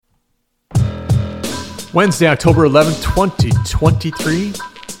Wednesday, October 11th, 2023.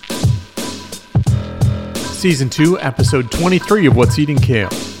 Season 2, Episode 23 of What's Eating Kale.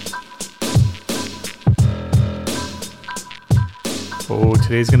 Oh,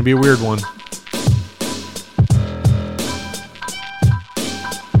 today's going to be a weird one.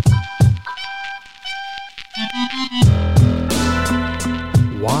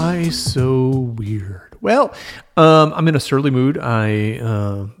 Why so weird? Well, I'm in a surly mood.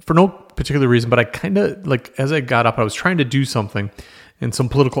 For no particular reason, but I kind of, as I got up, I was trying to do something, and some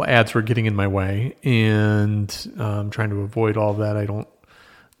political ads were getting in my way, and I'm trying to avoid all of that. It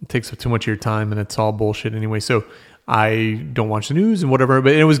takes up too much of your time, and it's all bullshit anyway, so I don't watch the news and whatever,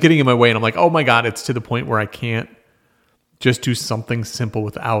 but it was getting in my way, and I'm like, oh my God, it's to the point where I can't just do something simple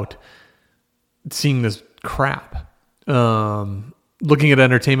without seeing this crap. Looking at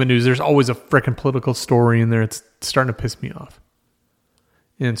entertainment news, there's always a freaking political story in there. It's starting to piss me off.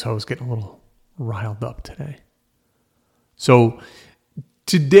 And so I was getting a little riled up today. So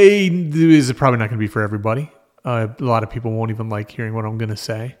today is probably not going to be for everybody. A lot of people won't even like hearing what I'm going to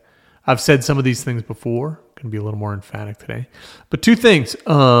say. I've said some of these things before. Going to be a little more emphatic today. But two things.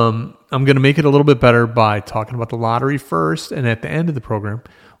 I'm going to make it a little bit better by talking about the lottery first. And at the end of the program,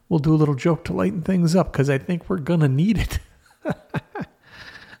 we'll do a little joke to lighten things up because I think we're going to need it.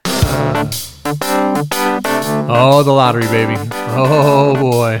 Oh, the lottery, baby. Oh,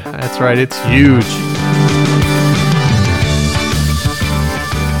 boy. That's right. It's huge.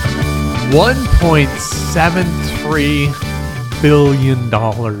 $1.73 billion.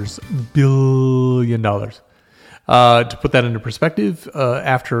 Billion dollars. To put that into perspective,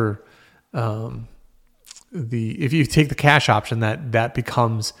 after if you take the cash option, that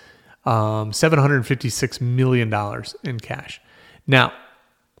becomes $756 million in cash. Now,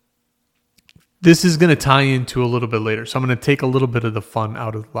 this is going to tie into a little bit later. So I'm going to take a little bit of the fun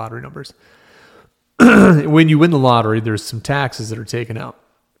out of the lottery numbers. When you win the lottery, there's some taxes that are taken out.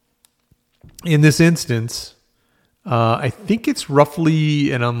 In this instance, I think it's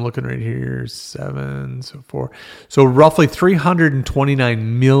roughly, and I'm looking right here, 7, so 4. So roughly $329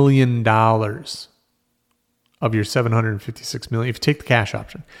 million of your $756 million. If you take the cash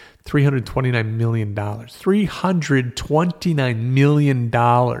option, $329 million. $329 million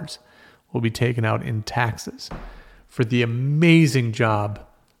will be taken out in taxes for the amazing job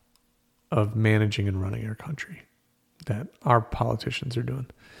of managing and running our country that our politicians are doing.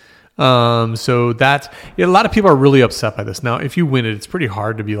 So that's, a lot of people are really upset by this. Now, if you win it, it's pretty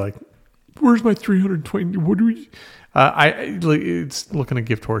hard to be like, where's my 320? What do we? It's looking a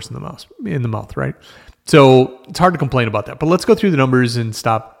gift horse in the mouth, right? So it's hard to complain about that. But let's go through the numbers and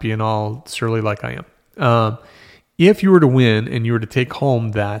stop being all surly like I am. If you were to win and you were to take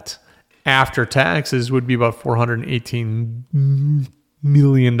home that after taxes would be about $418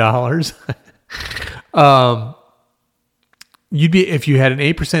 million. You'd be, if you had an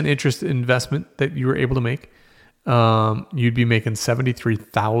 8% interest investment that you were able to make, you'd be making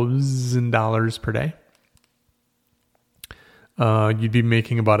 $73,000 per day. You'd be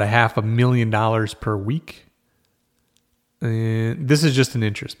making about $500,000 per week. And this is just an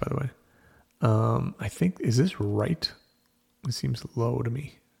interest, by the way. I think, is this right? It seems low to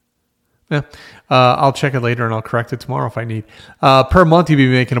me. Yeah. I'll check it later and I'll correct it tomorrow if I need. Per month, you'd be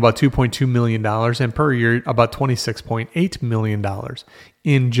making about $2.2 million, and per year, about $26.8 million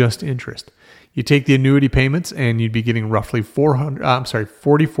in just interest. You take the annuity payments, and you'd be getting roughly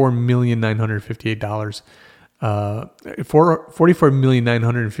 $44,958,000.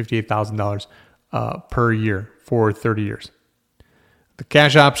 $44,958,000 per year for 30 years. The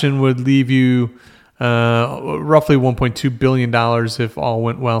cash option would leave you roughly $1.2 billion if all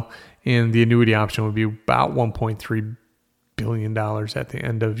went well, and the annuity option would be about $1.3 billion at the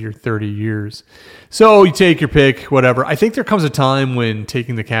end of your 30 years. So you take your pick, whatever. I think there comes a time when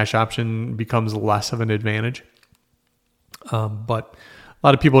taking the cash option becomes less of an advantage. But a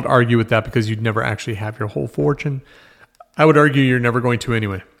lot of people would argue with that because you'd never actually have your whole fortune. I would argue you're never going to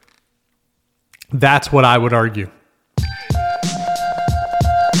anyway. That's what I would argue.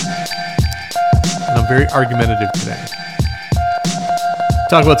 And I'm very argumentative today.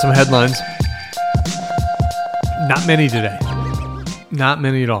 Talk about some headlines. Not many today. Not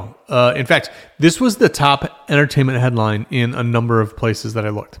many at all. In fact, this was the top entertainment headline in a number of places that I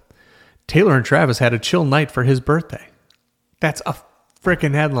looked. Taylor and Travis had a chill night for his birthday. That's a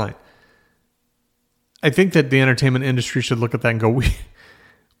freaking headline. I think that the entertainment industry should look at that and go, we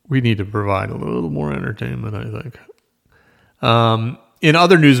need to provide a little more entertainment, I think. In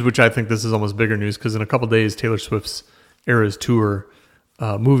other news, which I think this is almost bigger news, because in a couple days, Taylor Swift's Eras Tour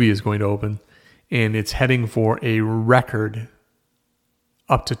movie is going to open, and it's heading for a record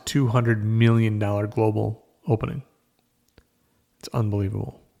up to $200 million global opening. It's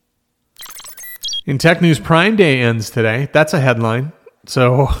unbelievable. In tech news, Prime Day ends today. That's a headline.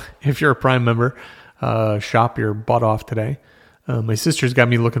 So if you're a Prime member, shop your butt off today. My sister's got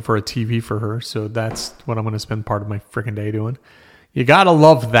me looking for a TV for her, so that's what I'm going to spend part of my freaking day doing. You got to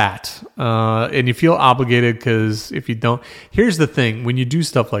love that. And you feel obligated because if you don't... Here's the thing. When you do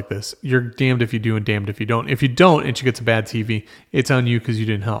stuff like this, you're damned if you do and damned if you don't. If you don't and she gets a bad TV, it's on you because you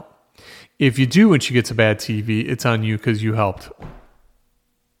didn't help. If you do and she gets a bad TV, it's on you because you helped.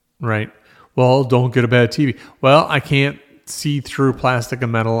 Right? Well, don't get a bad TV. Well, I can't see through plastic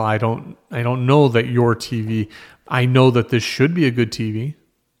and metal. I don't know that your TV... I know that this should be a good TV.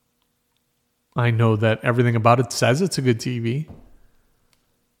 I know that everything about it says it's a good TV.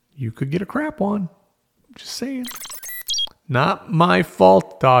 You could get a crap one. Just saying. Not my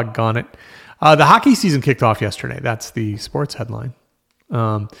fault, doggone it. The hockey season kicked off yesterday. That's the sports headline.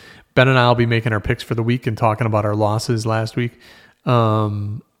 Ben and I will be making our picks for the week and talking about our losses last week.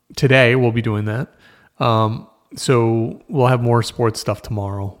 Today, we'll be doing that. So we'll have more sports stuff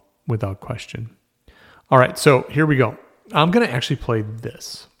tomorrow, without question. All right, so here we go. I'm going to actually play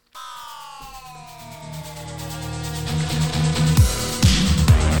this.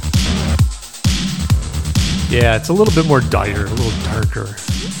 Yeah, it's a little bit more dire, a little darker.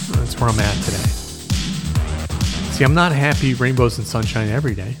 That's where I'm at today. See, I'm not happy rainbows and sunshine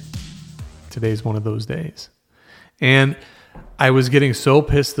every day. Today's one of those days. And I was getting so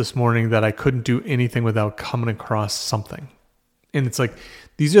pissed this morning that I couldn't do anything without coming across something. And it's like,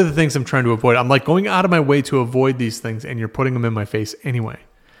 these are the things I'm trying to avoid. I'm like going out of my way to avoid these things, and you're putting them in my face anyway.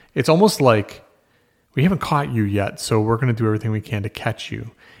 It's almost like we haven't caught you yet, so we're going to do everything we can to catch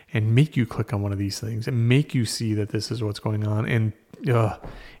you and make you click on one of these things and make you see that this is what's going on. And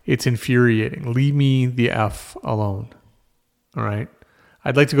it's infuriating. Leave me the F alone. All right?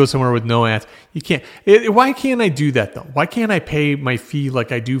 I'd like to go somewhere with no ads. You can't. Why can't I do that, though? Why can't I pay my fee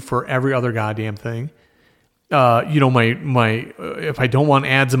like I do for every other goddamn thing? My if I don't want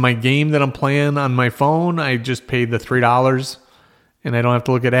ads in my game that I'm playing on my phone, I just pay the $3 and I don't have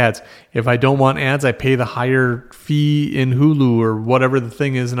to look at ads. If I don't want ads, I pay the higher fee in Hulu or whatever the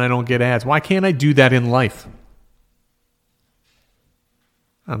thing is, and I don't get ads. Why can't I do that in life?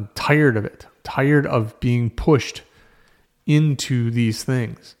 I'm tired of it. Tired of being pushed into these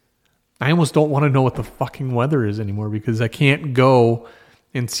things. I almost don't want to know what the fucking weather is anymore because I can't go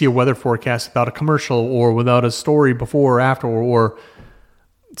and see a weather forecast without a commercial or without a story before or after or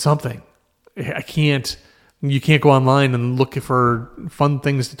something. I can't. You can't go online and look for fun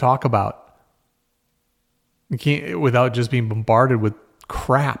things to talk about. You can't without just being bombarded with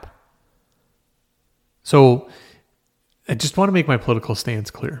crap. So I just want to make my political stance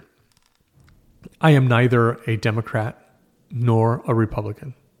clear. I am neither a Democrat nor a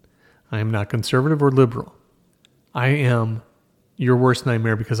Republican. I am not conservative or liberal. I am your worst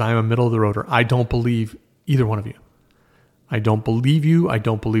nightmare because I am a middle of the roader. I don't believe either one of you. I don't believe you. I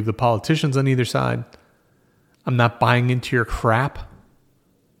don't believe the politicians on either side. I'm not buying into your crap.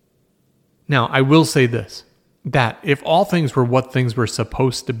 Now, I will say this, that if all things were what things were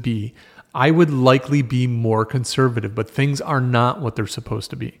supposed to be, I would likely be more conservative, but things are not what they're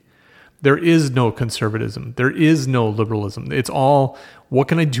supposed to be. There is no conservatism. There is no liberalism. It's all, what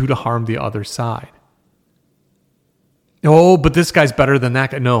can I do to harm the other side? Oh, but this guy's better than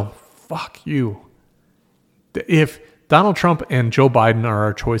that guy. No, fuck you. If Donald Trump and Joe Biden are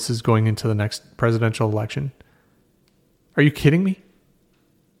our choices going into the next presidential election, are you kidding me?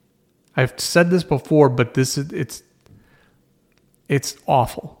 I've said this before, but it's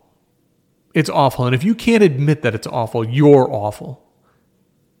awful. It's awful. And if you can't admit that it's awful, you're awful.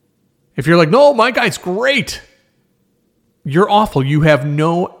 If you're like, no, my guy's great, you're awful. You have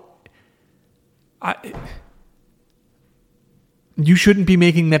you shouldn't be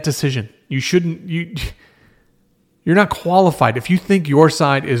making that decision. You're not qualified. If you think your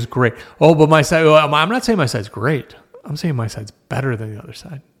side is great. Oh, but my side, I'm not saying my side's great. I'm saying my side's better than the other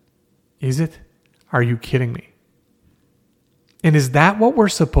side. Is it? Are you kidding me? And is that what we're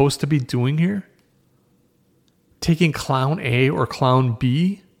supposed to be doing here? Taking clown A or clown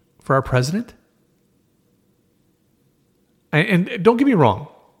B for our president? And don't get me wrong.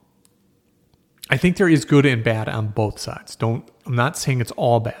 I think there is good and bad on both sides. I'm not saying it's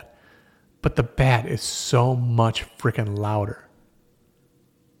all bad. But the bad is so much freaking louder.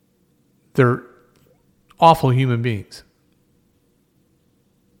 They're awful human beings.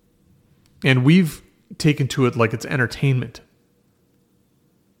 And we've taken to it like it's entertainment.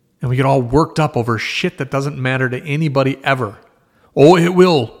 And we get all worked up over shit that doesn't matter to anybody ever. Oh, it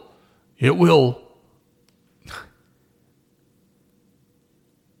will. It will.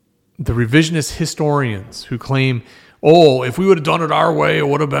 the revisionist historians who claim, oh, if we would have done it our way, it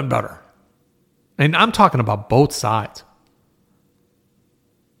would have been better. And I'm talking about both sides.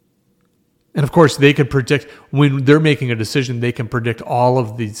 And of course, they can predict, when they're making a decision, they can predict all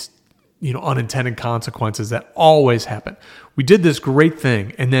of these, unintended consequences that always happen. We did this great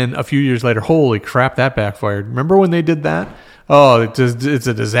thing, and then a few years later, holy crap, that backfired. Remember when they did that? Oh, it's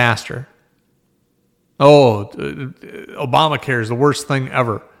a disaster. Oh, Obamacare is the worst thing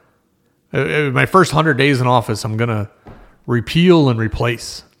ever. My first 100 days in office, I'm going to repeal and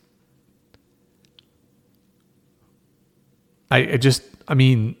replace. And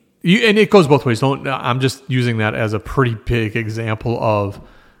it goes both ways. I'm just using that as a pretty big example of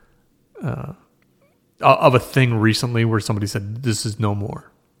a thing recently where somebody said, this is no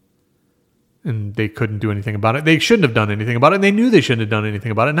more. And they couldn't do anything about it. They shouldn't have done anything about it. And they knew they shouldn't have done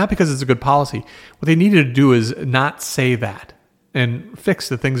anything about it. Not because it's a good policy. What they needed to do is not say that and fix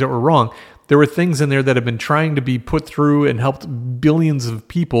the things that were wrong. There were things in there that have been trying to be put through and helped billions of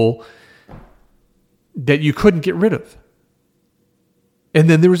people that you couldn't get rid of. And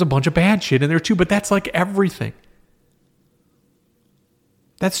then there was a bunch of bad shit in there too, but that's like everything.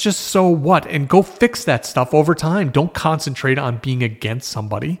 That's just so what? And go fix that stuff over time. Don't concentrate on being against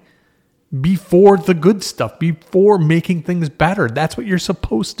somebody. Be for the good stuff. Be for making things better. That's what you're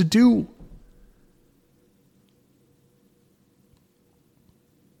supposed to do.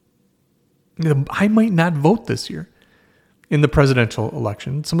 I might not vote this year in the presidential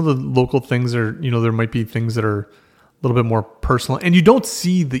election. Some of the local things are, there might be things that are a little bit more personal. And you don't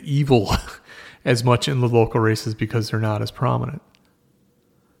see the evil as much in the local races because they're not as prominent.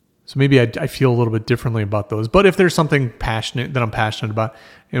 So maybe I feel a little bit differently about those. But if there's something passionate that I'm passionate about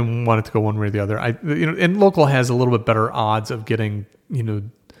and want it to go one way or the other, and local has a little bit better odds of getting,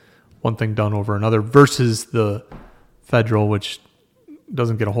 one thing done over another versus the federal, which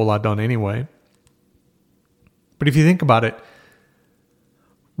doesn't get a whole lot done anyway. But if you think about it,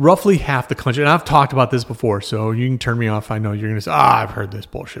 roughly half the country, and I've talked about this before, so you can turn me off. I know you're going to say, I've heard this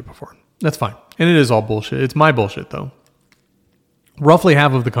bullshit before. That's fine. And it is all bullshit. It's my bullshit, though. Roughly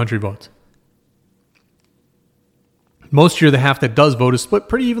half of the country votes. Most year, the half that does vote is split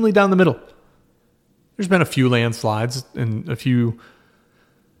pretty evenly down the middle. There's been a few landslides and a few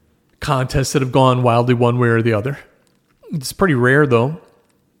contests that have gone wildly one way or the other. It's pretty rare, though.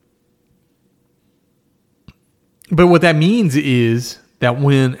 But what that means is that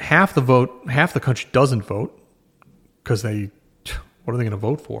when half the country doesn't vote, because what are they going to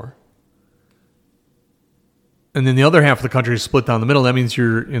vote for? And then the other half of the country is split down the middle. That means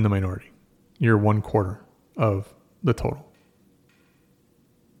you're in the minority. You're 1/4 of the total.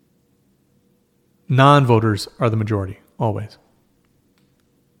 Non-voters are the majority, always.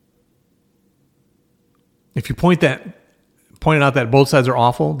 If you pointed out that both sides are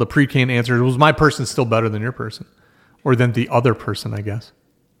awful, the pre-canned answer was, my person's still better than your person. Or than the other person, I guess.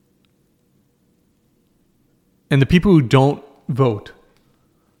 And the people who don't vote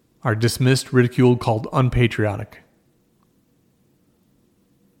are dismissed, ridiculed, called unpatriotic.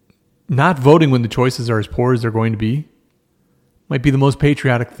 Not voting when the choices are as poor as they're going to be might be the most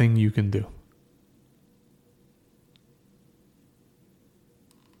patriotic thing you can do.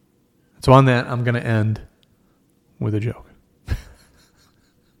 So on that, I'm going to end with a joke.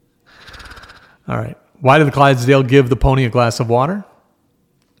 All right. Why did the Clydesdale give the pony a glass of water?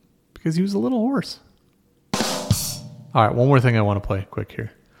 Because he was a little horse. All right, one more thing I want to play quick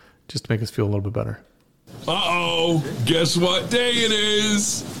here, just to make us feel a little bit better. Uh-oh, guess what day it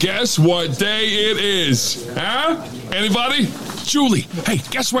is? Guess what day it is? Huh? Anybody? Julie, hey,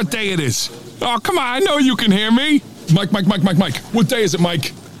 guess what day it is? Oh, come on, I know you can hear me. Mike. What day is it,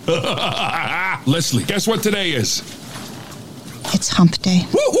 Mike? Leslie, guess what today is? It's hump day.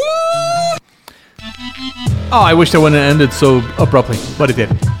 Woo-woo! Oh, I wish that wouldn't have ended so abruptly, but it did.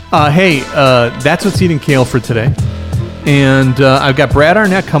 That's what's eating kale for today. And I've got Brad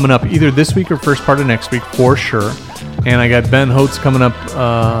Arnett coming up either this week or first part of next week for sure. And I got Ben Holtz coming up.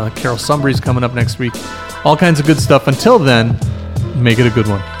 Carol Sumbry's coming up next week. All kinds of good stuff. Until then, make it a good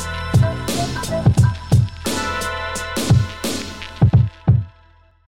one.